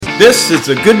This is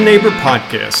the Good Neighbor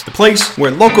Podcast, the place where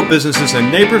local businesses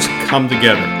and neighbors come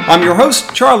together. I'm your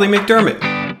host, Charlie McDermott.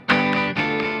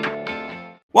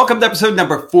 Welcome to episode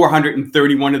number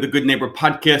 431 of the Good Neighbor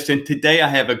Podcast. And today I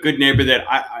have a good neighbor that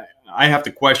I have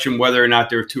to question whether or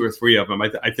not there are two or three of them.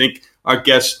 I think our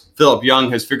guest, Philip Young,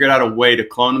 has figured out a way to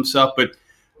clone himself. But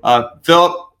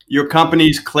Philip, your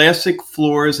company's Classic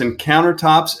Floors and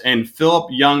Countertops and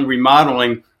Philip Young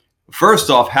Remodeling.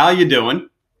 First off, how you doing?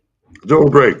 Doing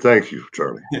great. Thank you,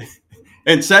 Charlie.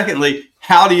 And secondly,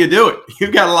 how do you do it?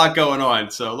 You've got a lot going on.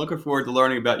 So looking forward to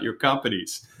learning about your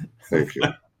companies. Thank you.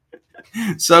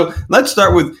 So let's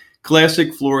start with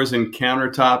Classic Floors and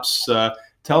Countertops.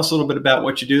 Tell us a little bit about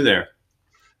what you do there.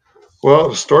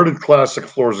 Well, started Classic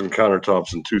Floors and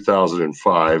Countertops in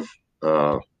 2005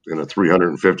 in a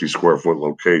 350 square foot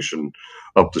location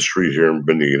up the street here in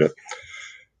Bonita.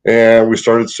 And we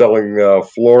started selling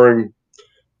flooring,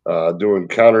 doing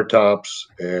countertops,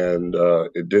 and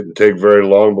it didn't take very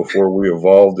long before we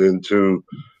evolved into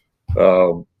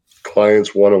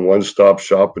clients want a one-stop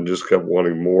shop and just kept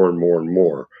wanting more and more and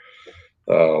more.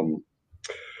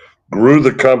 Grew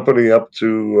the company up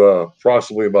to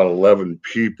approximately about 11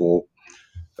 people.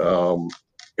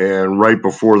 And right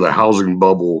before the housing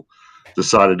bubble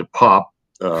decided to pop,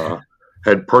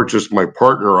 had purchased my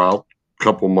partner out a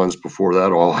couple months before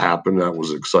that all happened. That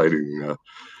was exciting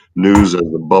news as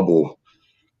the bubble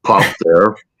popped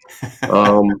there.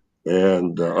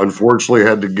 And unfortunately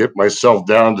had to get myself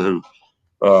down to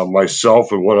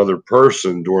myself and one other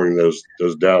person during those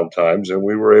down times. And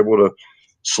we were able to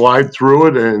slide through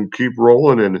it and keep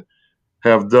rolling and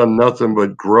have done nothing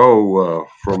but grow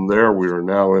from there. We are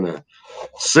now in a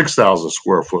 6,000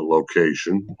 square foot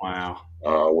location. Wow.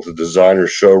 With a designer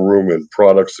showroom and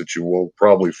products that you won't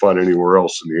probably find anywhere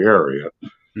else in the area.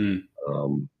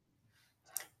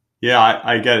 Yeah,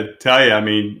 I got to tell you, I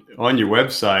mean, on your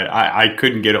website, I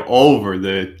couldn't get over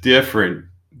the different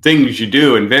things you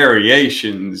do and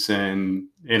variations and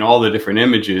all the different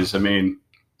images. I mean,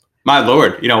 my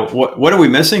Lord, you know, what are we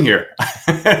missing here?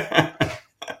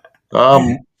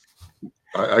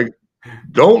 I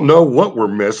don't know what we're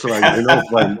missing. I know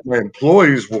my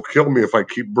employees will kill me if I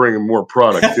keep bringing more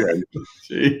product in.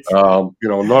 You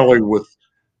know, not only with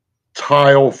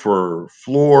tile for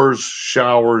floors,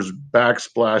 showers,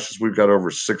 backsplashes. We've got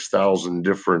over 6,000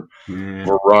 different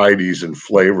varieties and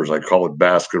flavors. I call it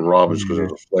Baskin Robbins because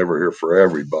there's a flavor here for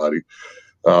everybody.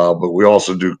 But we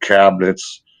also do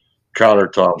cabinets,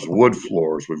 countertops, wood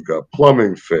floors. We've got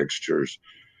plumbing fixtures.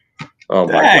 Oh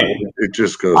my God, it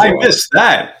just goes on. I missed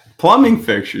that. Plumbing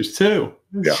fixtures too.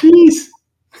 Yeah. Jeez.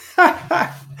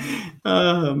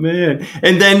 Oh man.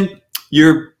 And then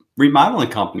your remodeling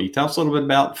company. Tell us a little bit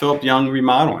about Philip Young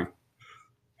Remodeling.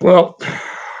 Well,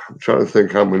 I'm trying to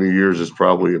think how many years. It's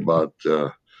probably about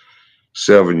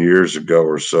 7 years ago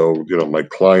or so. You know, my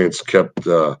clients kept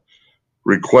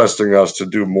requesting us to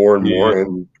do more and more.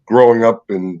 And growing up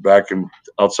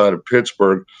outside of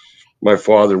Pittsburgh, my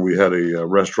father, we had a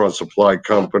restaurant supply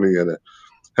company and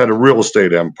had a real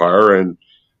estate empire, and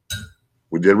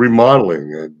we did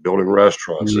remodeling and building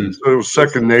restaurants. And so it was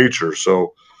second nature.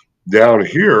 So down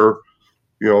here,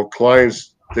 you know,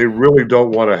 clients, they really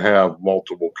don't want to have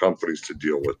multiple companies to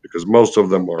deal with because most of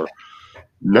them are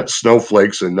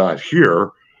snowflakes and not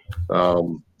here.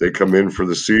 They come in for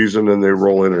the season and they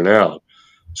roll in and out.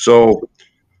 So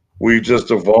we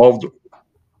just evolved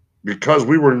because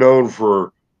we were known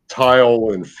for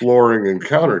tile and flooring and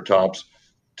countertops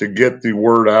to get the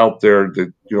word out there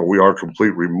that, you know, we are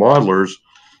complete remodelers.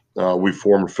 We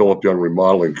formed Philip Young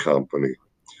Remodeling Company.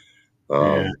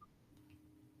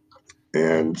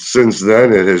 And since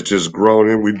then, it has just grown.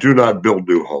 And we do not build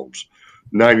new homes.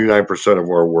 99% of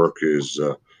our work is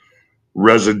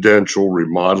residential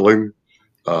remodeling.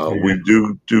 We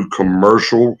do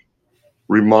commercial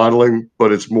remodeling,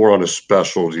 but it's more on a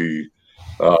specialty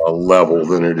level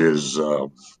than it is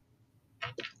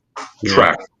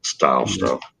track style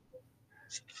stuff.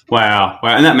 Wow.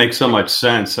 And that makes so much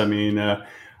sense. I mean,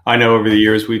 I know over the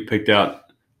years we picked out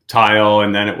tile,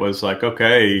 and then it was like,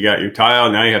 okay, you got your tile,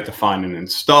 now you have to find an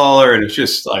installer, and it's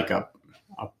just like a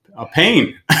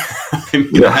pain.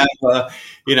 You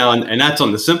know, and that's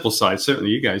on the simple side.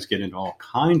 Certainly, you guys get into all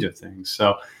kinds of things,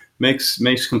 so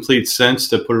makes complete sense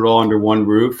to put it all under one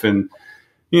roof, and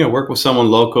you know, work with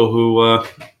someone local who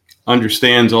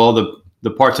understands all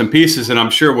the parts and pieces. And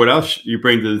I'm sure what else you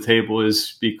bring to the table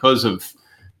is because of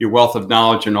your wealth of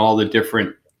knowledge and all the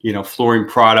different, you know, flooring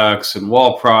products and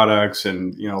wall products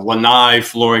and, you know, lanai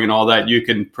flooring and all that, you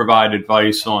can provide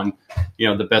advice on, you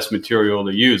know, the best material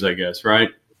to use, I guess, right?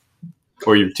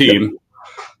 For your team.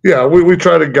 Yeah, we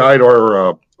try to guide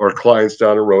our our clients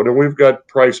down the road. And we've got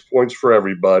price points for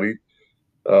everybody.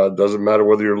 Doesn't matter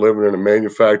whether you're living in a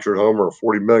manufactured home or a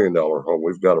 $40 million home.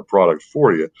 We've got a product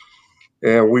for you.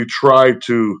 And we try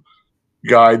to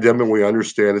guide them, and we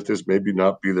understand that this maybe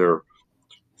not be their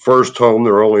first home,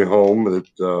 their only home, that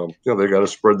they got to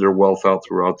spread their wealth out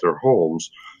throughout their homes.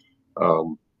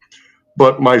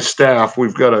 But my staff,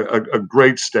 we've got a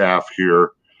great staff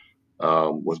here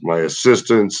with my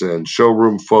assistants and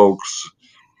showroom folks.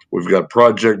 We've got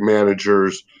project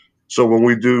managers. So when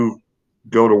we do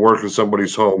go to work in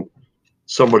somebody's home,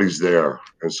 somebody's there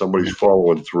and somebody's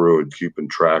following through and keeping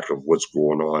track of what's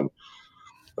going on.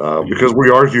 Because we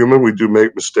are human, we do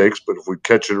make mistakes, but if we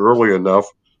catch it early enough,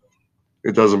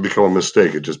 it doesn't become a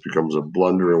mistake. It just becomes a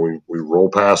blunder, and we roll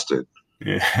past it.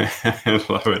 Yeah, I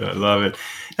love it. I love it.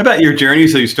 How about your journey?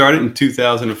 So you started in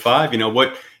 2005.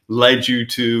 What led you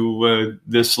to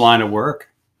this line of work?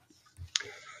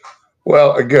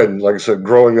 Well, again, like I said,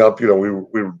 growing up,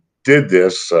 we did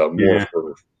this more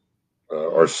for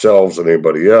ourselves than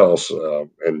anybody else,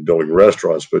 and building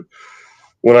restaurants. But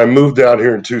when I moved out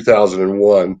here in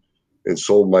 2001 and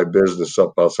sold my business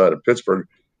up outside of Pittsburgh,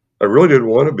 I really didn't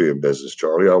want to be in business,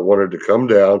 Charlie. I wanted to come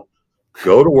down,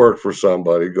 go to work for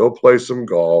somebody, go play some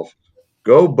golf,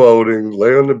 go boating,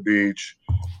 lay on the beach,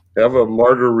 have a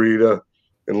margarita,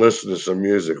 and listen to some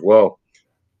music. Well,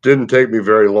 didn't take me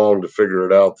very long to figure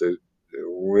it out that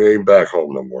we ain't back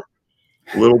home no more.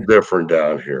 A little different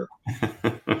down here.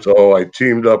 So I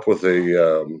teamed up with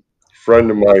a friend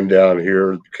of mine down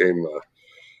here, became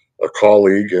a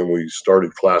colleague, and we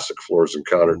started Classic Floors and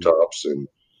Countertops. And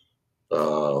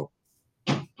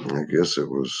I guess it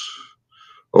was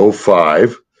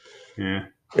 2005. Yeah.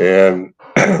 And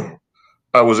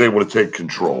I was able to take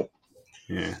control.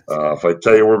 Yeah. If I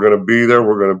tell you we're going to be there,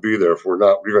 we're going to be there. If we're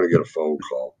not, you're going to get a phone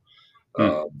call.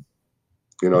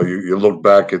 You look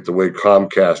back at the way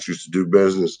Comcast used to do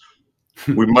business.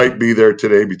 We might be there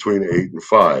today between 8 and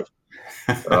 5.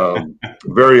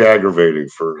 Very aggravating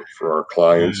for our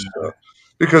clients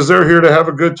because they're here to have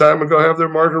a good time and go have their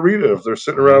margarita. If they're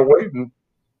sitting around waiting,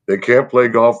 they can't play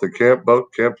golf, they can't boat,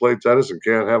 can't play tennis, and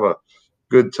can't have a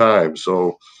good time.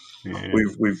 So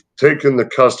we've taken the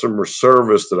customer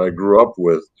service that I grew up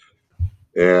with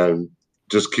and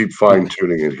just keep fine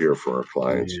tuning it here for our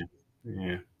clients.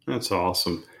 Yeah, that's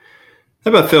awesome.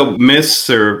 How about, Phil, myths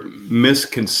or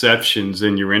misconceptions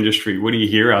in your industry? What do you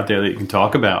hear out there that you can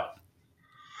talk about?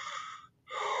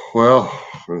 Well,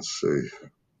 let's see.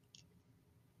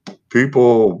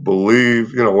 People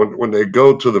believe, when they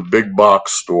go to the big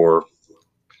box store,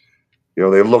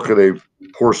 they look at a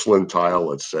porcelain tile,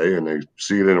 let's say, and they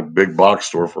see it in a big box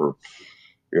store for,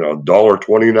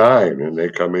 $1.29, and they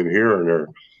come in here and they're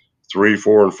 $3,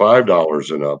 $4, and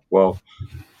 $5 and up. Well,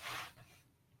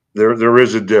 there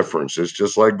is a difference. It's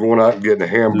just like going out and getting a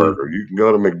hamburger. You can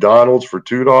go to McDonald's for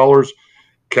 $2,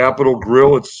 Capital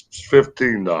Grill, it's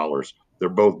 $15. They're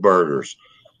both burgers.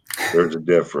 There's a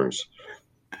difference.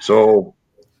 So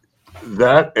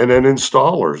that, and then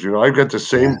installers, I've got the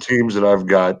same teams that I've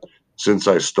got since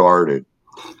I started,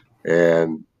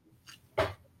 and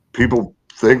people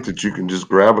think that you can just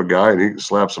grab a guy and he can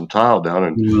slap some tile down.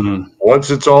 And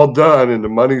once it's all done and the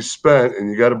money's spent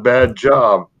and you got a bad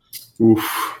job,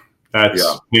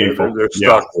 that's painful. They're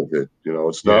stuck with it.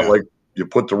 It's not like you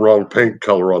put the wrong paint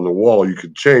color on the wall, you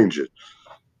could change it.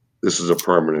 This is a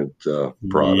permanent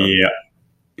product.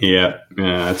 Yeah,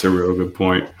 that's a real good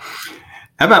point.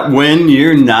 How about when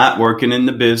you're not working in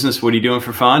the business? What are you doing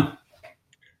for fun?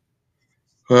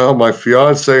 Well, my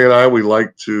fiance and I, we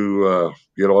like to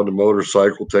get on the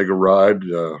motorcycle, take a ride,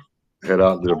 head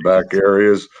out into the back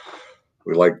areas.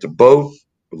 We like to boat,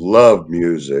 love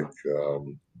music,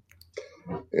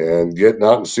 and getting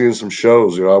out and seeing some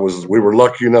shows. We were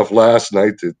lucky enough last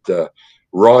night that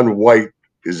Ron White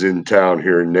is in town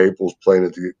here in Naples playing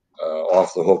at the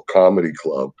Off the Hook Comedy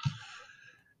Club.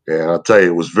 And I'll tell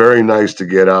you, it was very nice to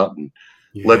get out and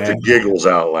let the giggles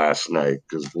out last night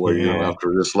because,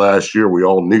 after this last year, we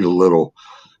all need a little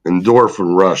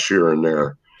endorphin rush here and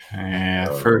there.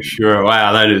 Yeah, for sure.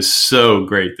 Wow, that is so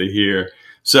great to hear.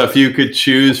 So if you could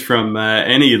choose from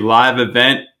any live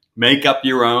event, make up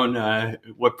your own,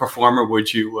 what performer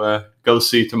would you go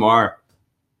see tomorrow?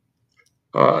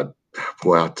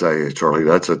 Boy, I'll tell you, Charlie,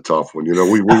 that's a tough one.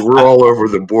 We're all over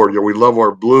the board. We love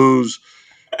our blues.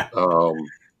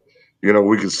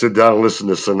 We can sit down and listen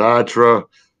to Sinatra.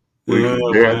 We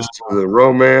can dance to the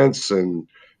romance, and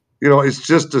it's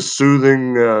just a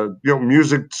soothing.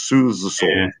 Music soothes the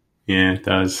soul. Yeah, it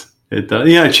does. It does.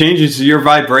 It changes your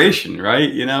vibration, right?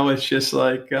 It's just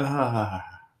like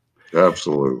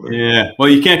Absolutely. Yeah. Well,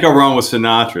 you can't go wrong with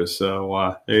Sinatra.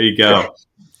 So there you go.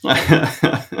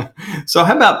 So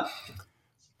how about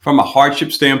from a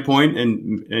hardship standpoint,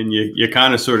 and you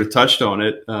kind of sort of touched on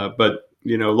it, but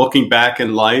looking back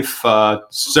in life,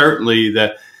 certainly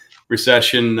the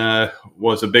recession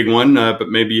was a big one, but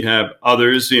maybe you have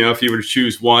others. If you were to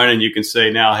choose one, and you can say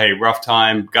now, hey, rough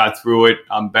time, got through it,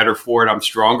 I'm better for it, I'm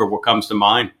stronger. What comes to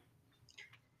mind?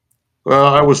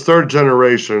 Well, I was third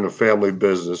generation in a family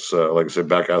business. Like I said,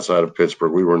 back outside of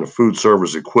Pittsburgh, we were in the food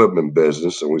service equipment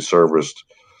business, and we serviced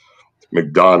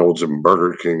McDonald's and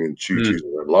Burger King and Chi-Chi's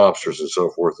and Red Lobsters and so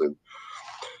forth. And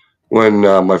when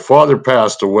my father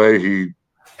passed away, he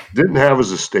didn't have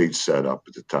his estate set up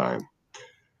at the time.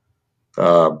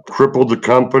 Crippled the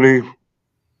company,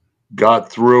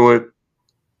 got through it,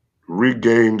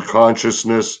 regained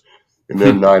consciousness, and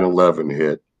then 9/11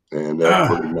 hit. And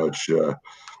that pretty much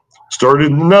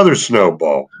started another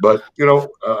snowball. But,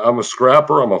 I'm a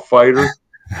scrapper. I'm a fighter.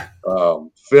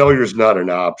 Failure is not an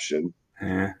option,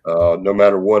 no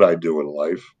matter what I do in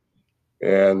life.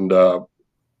 And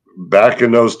back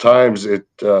in those times, it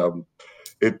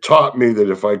taught me that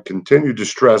if I continued to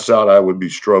stress out, I would be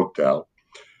stroked out.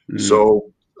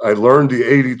 So I learned the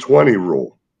 80-20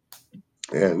 rule.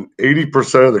 And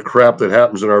 80% of the crap that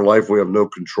happens in our life, we have no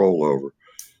control over.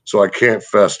 So I can't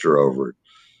fester over it.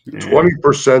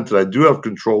 20% that I do have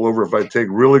control over, if I take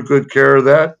really good care of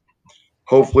that,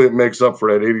 hopefully it makes up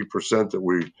for that 80% that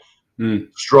we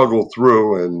struggle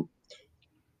through. And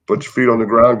put your feet on the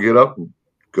ground, get up, and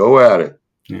go at it.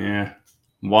 Yeah.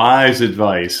 Wise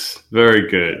advice. Very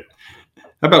good.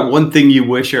 How about one thing you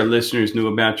wish our listeners knew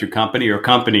about your company or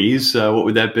companies? What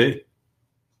would that be?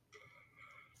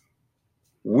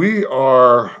 We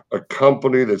are a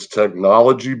company that's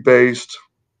technology based.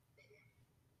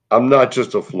 I'm not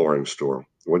just a flooring store.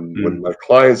 When my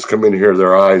clients come in here,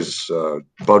 their eyes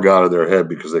bug out of their head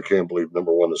because they can't believe,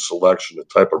 number one, the selection, the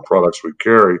type of products we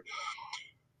carry.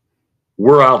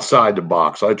 We're outside the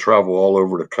box. I travel all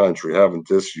over the country, haven't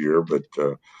this year, but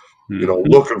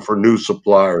looking for new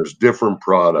suppliers, different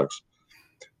products.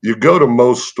 You go to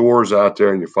most stores out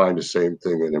there and you find the same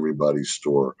thing in everybody's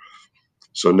store.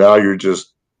 So now you're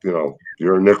just,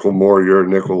 you're a nickel more, you're a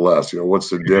nickel less. What's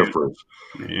the difference?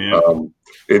 Yeah.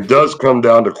 It does come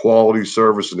down to quality,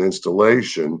 service, and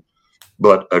installation,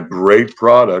 but a great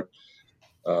product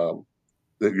that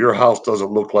your house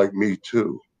doesn't look like me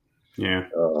too. Yeah.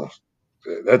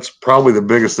 That's probably the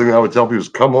biggest thing I would tell people is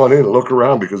come on in and look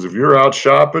around, because if you're out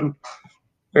shopping,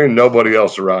 there ain't nobody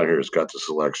else around here has got the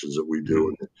selections that we do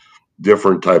and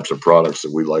different types of products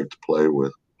that we like to play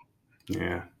with.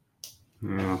 Yeah.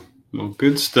 Well,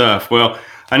 good stuff. Well,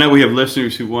 I know we have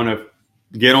listeners who want to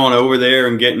get on over there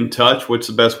and get in touch. What's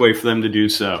the best way for them to do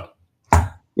so?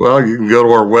 Well, you can go to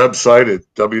our website at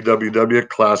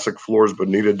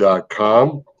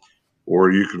www.classicfloorsbonita.com,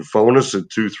 or you can phone us at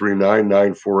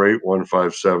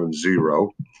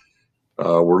 239-948-1570.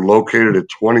 We're located at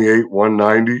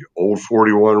 28190 Old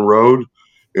 41 Road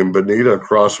in Bonita,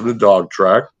 across from the dog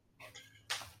track.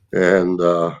 And,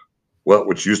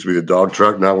 which used to be the dog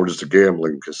track. Now we're just a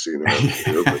gambling casino.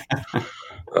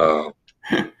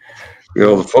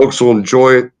 The folks will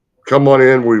enjoy it. Come on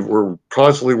in. We're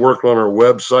constantly working on our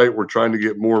website. We're trying to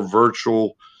get more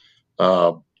virtual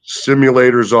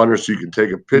simulators on there so you can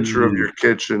take a picture of your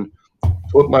kitchen,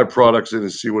 put my products in,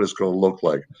 and see what it's going to look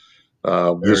like.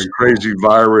 This crazy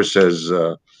virus has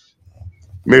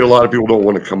made a lot of people don't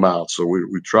want to come out. So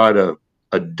we try to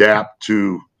adapt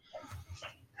to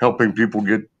helping people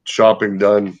get shopping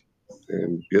done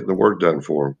and getting the work done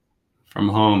for them. From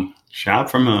home. Shop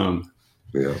from home.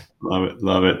 Yeah.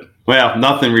 Love it. Well,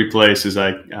 nothing replaces,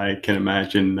 I can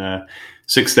imagine,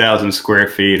 6,000 square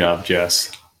feet of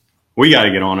just, we got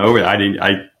to get on over that.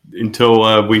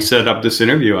 Until we set up this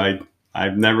interview,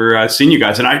 I've never seen you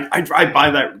guys. And I drive by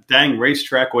that dang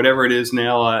racetrack, whatever it is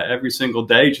now, every single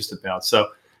day just about. So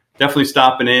definitely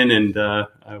stopping in, and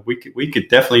we could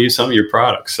definitely use some of your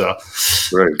products. So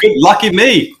right. Good, lucky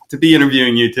me to be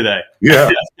interviewing you today. Yeah.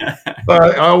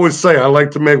 I always say I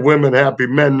like to make women happy,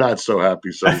 men not so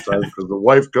happy sometimes, because the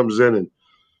wife comes in and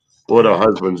the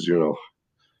husband's,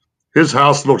 his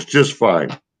house looks just fine.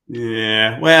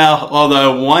 Yeah. Well,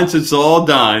 although once it's all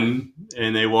done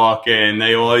and they walk in,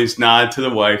 they always nod to the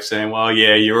wife saying, well,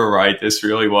 yeah, you were right. This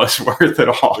really was worth it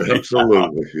all.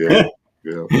 Absolutely.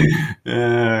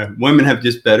 Yeah. Women have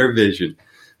just better vision.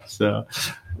 So,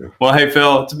 well, hey,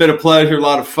 Phil, it's been a pleasure, a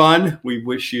lot of fun. We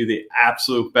wish you the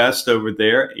absolute best over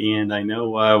there. And I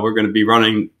know we're going to be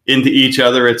running into each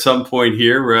other at some point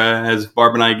here as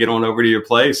Barb and I get on over to your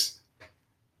place.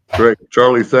 Great.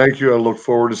 Charlie, thank you. I look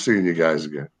forward to seeing you guys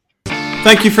again.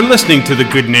 Thank you for listening to the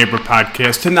Good Neighbor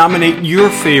Podcast. To nominate your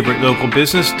favorite local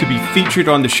business to be featured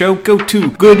on the show, go to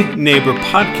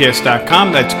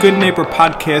goodneighborpodcast.com. That's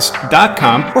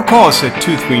goodneighborpodcast.com, or call us at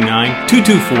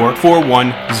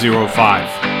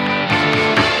 239-224-4105.